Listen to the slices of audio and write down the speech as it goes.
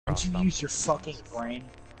Don't you use your fucking brain?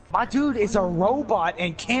 My dude is a robot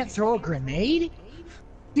and can't throw a grenade?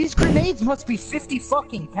 These grenades must be 50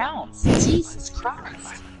 fucking pounds. Jesus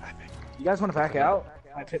Christ. You guys want to back out?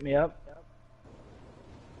 Might pick me up.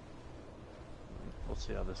 We'll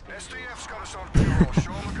see how this goes. SDF's got us on payroll.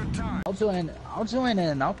 Show them a good time. I'll join in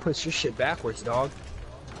and I'll push your shit backwards, dog.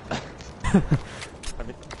 I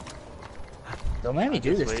mean, Don't let me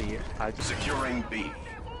do this to you. Securing B.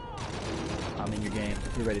 I'm in your game.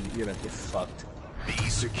 You're about to get fucked. B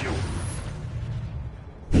secure.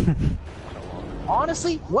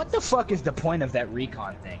 Honestly, what the fuck is the point of that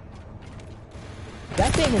recon thing?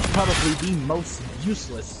 That thing is probably the most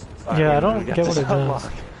useless. Yeah, I don't get what it does.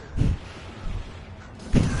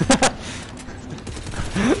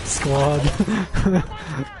 Squad.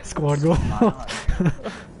 Squad goal.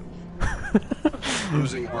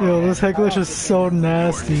 Losing Yo, this head glitch is so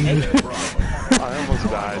nasty. I almost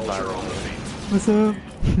died by rolling. What's up?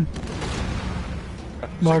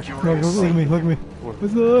 Mark, look at me, look at me.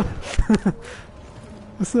 What's up?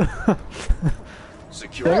 What's up?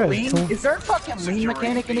 secure. Is there a fucking lean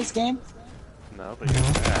mechanic in this game? No, but you're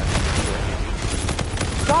bad.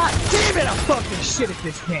 God damn it, I'm fucking shit at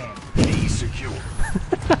this game. B secure.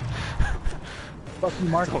 Fuck you,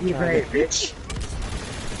 Mark, you grenade, bitch.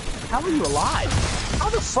 How are you alive? How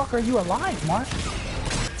the fuck are you alive, Mark?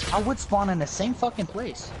 I would spawn in the same fucking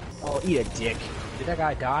place. Oh, eat a dick. Did that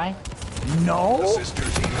guy die? No?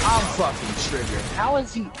 I'm fucking triggered. How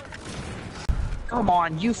is he? Come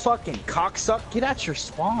on, you fucking cocksuck. Get out your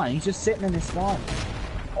spawn. He's just sitting in his spawn.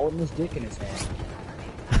 Holding his dick in his hand.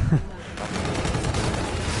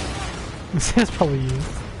 That's probably you.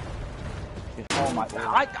 Oh my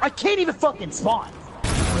god. I can't even fucking spawn.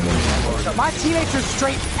 My teammates are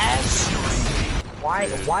straight ass.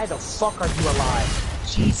 Why the fuck are you alive?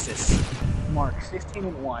 Jesus. Mark,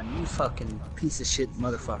 15-1. You fucking piece of shit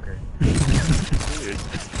motherfucker. Dude.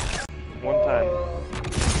 One time.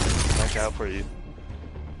 Back out for you.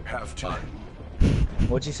 Have time.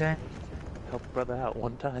 What'd you say? Help a brother out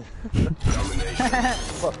one time. Domination.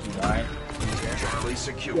 Fuck you, alright? Charlie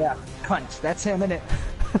secure. Yeah, cunt. That's him, innit?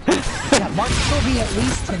 Yeah, Mark killed me at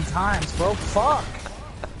least 10 times, bro. Fuck.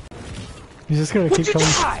 He's just gonna keep coming.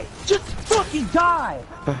 Die! Just fucking die!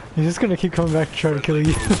 He's just gonna keep coming back to try to kill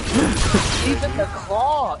you.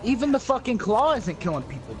 Even the fucking claw isn't killing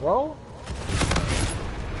people, bro.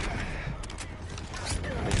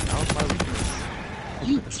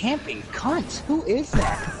 You camping cunt. Who is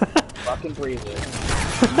that? Fucking Brilu.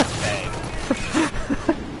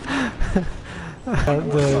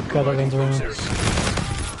 The guy that runs around.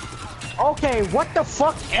 Okay, what the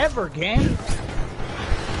fuck ever, game?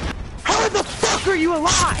 How the fuck are you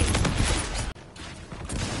alive?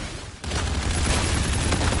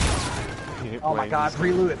 Oh my god,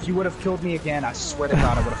 Brilu, if you would have killed me again, I swear to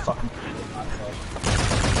god I would have fucking killed you.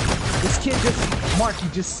 This kid just, Mark, you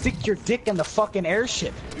just stick your dick in the fucking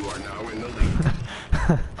airship. You are now in the lead.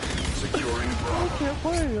 Securing I Bravo. can't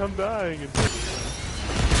play, I'm dying. You're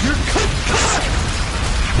cut!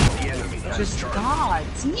 The enemy has Just charge. god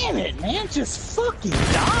damn it, man, just fucking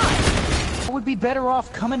die! I would be better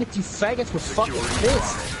off coming at you faggots with fucking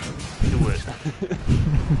fists. Do it.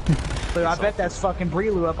 But I bet that's fucking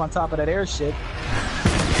Brilu up on top of that airship.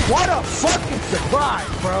 What a fucking surprise,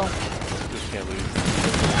 bro! Just can't lose.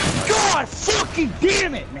 God fucking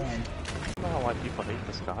damn it, man! I don't know why people hate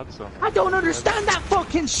this god so much. I don't understand that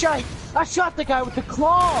fucking shite! I shot the guy with the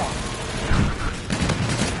claw!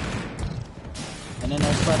 And then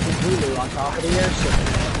there's fucking Brilu on top of the airship.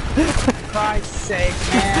 For Christ's sake,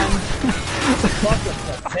 man! Fucking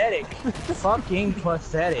pathetic. Fucking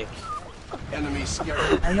pathetic. Enemy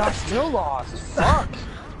scared. And y'all still lost. Fuck!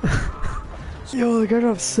 Yo, the guy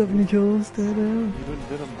got 70 kills, damn. You didn't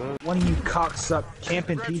did them both. One of you cocksuck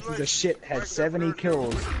camping pieces of shit had 70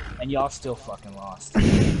 kills, and y'all still fucking lost.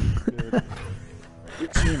 Dude. Your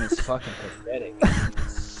team is fucking pathetic.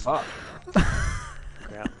 Fuck.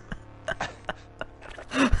 Crap.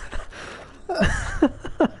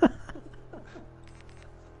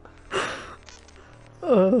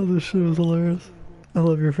 Oh, this shit was hilarious. I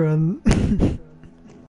love your friend.